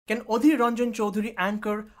Can Adhir Ranjan Chowdhury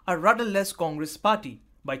anchor a Rudderless Congress party?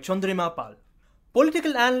 By Chandrima Pal.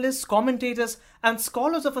 Political analysts, commentators, and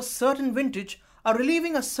scholars of a certain vintage are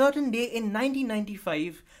reliving a certain day in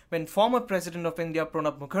 1995 when former President of India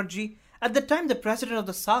Pranab Mukherjee, at the time the President of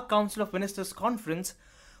the SAARC Council of Ministers Conference,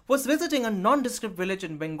 was visiting a nondescript village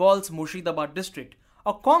in Bengal's Murshidabad district,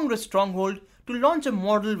 a Congress stronghold, to launch a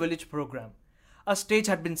model village program. A stage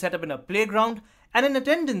had been set up in a playground, and in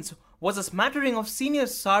attendance was a smattering of senior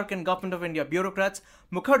SAARC and Government of India bureaucrats,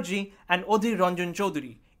 Mukherjee and Adhir Ranjan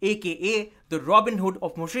Chowdhury, aka the Robinhood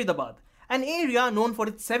of Murshidabad, an area known for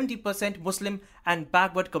its 70% Muslim and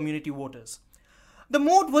backward community voters. The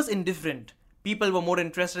mood was indifferent. People were more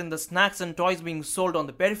interested in the snacks and toys being sold on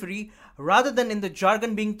the periphery rather than in the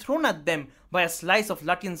jargon being thrown at them by a slice of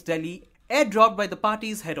Lutyens Delhi airdropped by the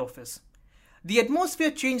party's head office. The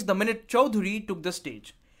atmosphere changed the minute Chowdhury took the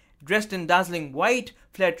stage. Dressed in dazzling white,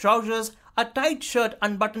 flared trousers, a tight shirt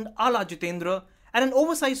unbuttoned a la Jitendra, and an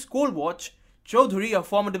oversized gold watch, Chowdhury, a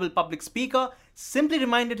formidable public speaker, simply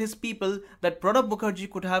reminded his people that Pranab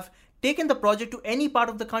Mukherjee could have taken the project to any part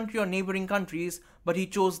of the country or neighbouring countries, but he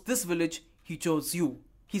chose this village, he chose you,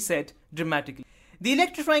 he said dramatically. The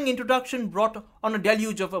electrifying introduction brought on a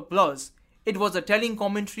deluge of applause. It was a telling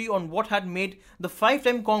commentary on what had made the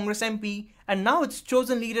five-time Congress MP and now its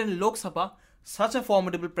chosen leader in Lok Sabha such a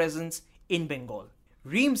formidable presence in Bengal.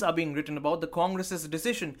 Reams are being written about the Congress's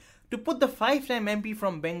decision to put the five-time MP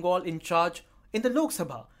from Bengal in charge in the Lok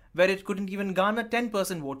Sabha, where it couldn't even garner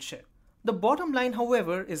 10% vote share. The bottom line,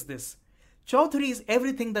 however, is this. Chowdhury is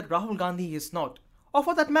everything that Rahul Gandhi is not, or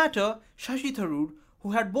for that matter, Shashi Tharoor,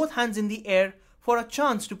 who had both hands in the air for a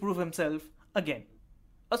chance to prove himself again.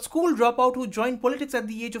 A school dropout who joined politics at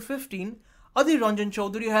the age of 15, Adhir Ranjan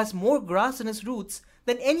Chowdhury has more grass in his roots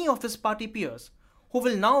than any of his party peers, who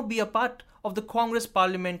will now be a part of the Congress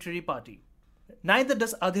Parliamentary Party. Neither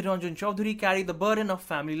does Adhir Ranjan Chowdhury carry the burden of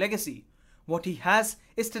family legacy. What he has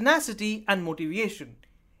is tenacity and motivation.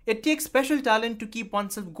 It takes special talent to keep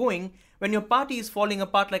oneself going when your party is falling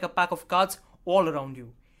apart like a pack of cards all around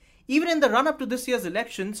you. Even in the run-up to this year's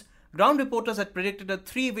elections, ground reporters had predicted a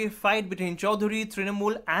three-way fight between Chowdhury,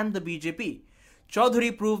 Trinamool and the BJP.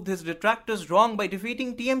 Chowdhury proved his detractors wrong by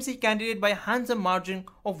defeating TMC candidate by a handsome margin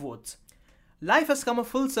of votes. Life has come a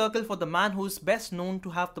full circle for the man who is best known to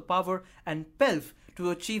have the power and pelf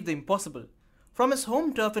to achieve the impossible. From his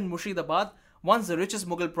home turf in Murshidabad, once the richest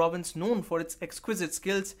Mughal province known for its exquisite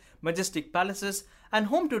skills, majestic palaces, and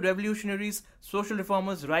home to revolutionaries, social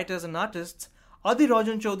reformers, writers and artists, Adhir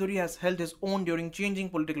Ranjan Chowdhury has held his own during changing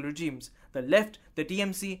political regimes, the left, the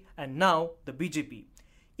TMC, and now the BJP.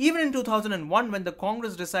 Even in 2001, when the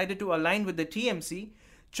Congress decided to align with the TMC,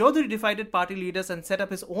 Chowdhury defied party leaders and set up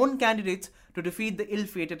his own candidates to defeat the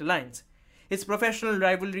ill-fated alliance. His professional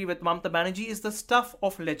rivalry with Mamata Banerjee is the stuff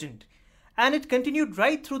of legend. And it continued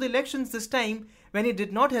right through the elections this time, when he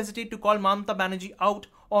did not hesitate to call Mamata Banerjee out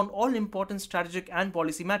on all important strategic and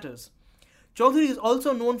policy matters. Chowdhury is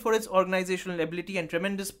also known for his organizational ability and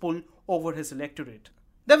tremendous pull over his electorate.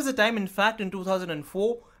 There was a time, in fact, in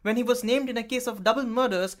 2004, when he was named in a case of double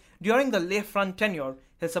murders during the Leh Front tenure.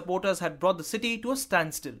 His supporters had brought the city to a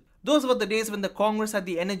standstill. Those were the days when the Congress had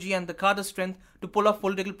the energy and the cadre strength to pull off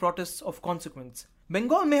political protests of consequence.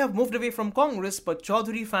 Bengal may have moved away from Congress, but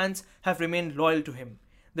Chowdhury fans have remained loyal to him.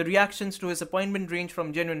 The reactions to his appointment range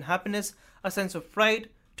from genuine happiness, a sense of pride,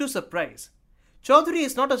 to surprise. Chowdhury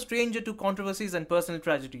is not a stranger to controversies and personal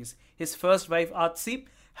tragedies. His first wife, Aatsi,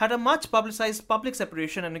 had a much publicized public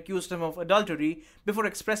separation and accused him of adultery before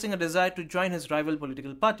expressing a desire to join his rival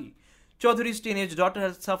political party. Chowdhury's teenage daughter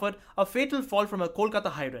had suffered a fatal fall from a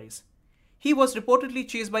Kolkata high-rise. He was reportedly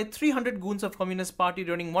chased by 300 goons of Communist Party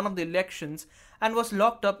during one of the elections and was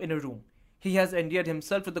locked up in a room. He has endeared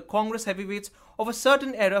himself with the Congress heavyweights of a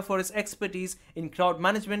certain era for his expertise in crowd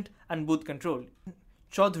management and booth control.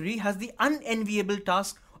 Chowdhury has the unenviable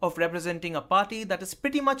task of representing a party that is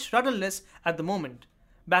pretty much rudderless at the moment.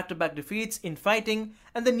 Back-to-back defeats, infighting,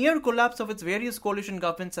 and the near collapse of its various coalition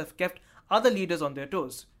governments have kept other leaders on their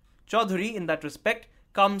toes. Chowdhury, in that respect,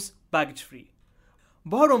 comes baggage-free.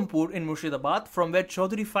 Baharampur in Murshidabad, from where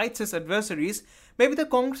Chowdhury fights his adversaries, may be the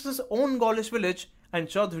Congress's own Gaulish village and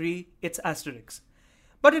Chowdhury its asterisk.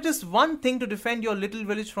 But it is one thing to defend your little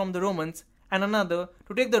village from the Romans and another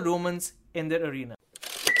to take the Romans in their arena.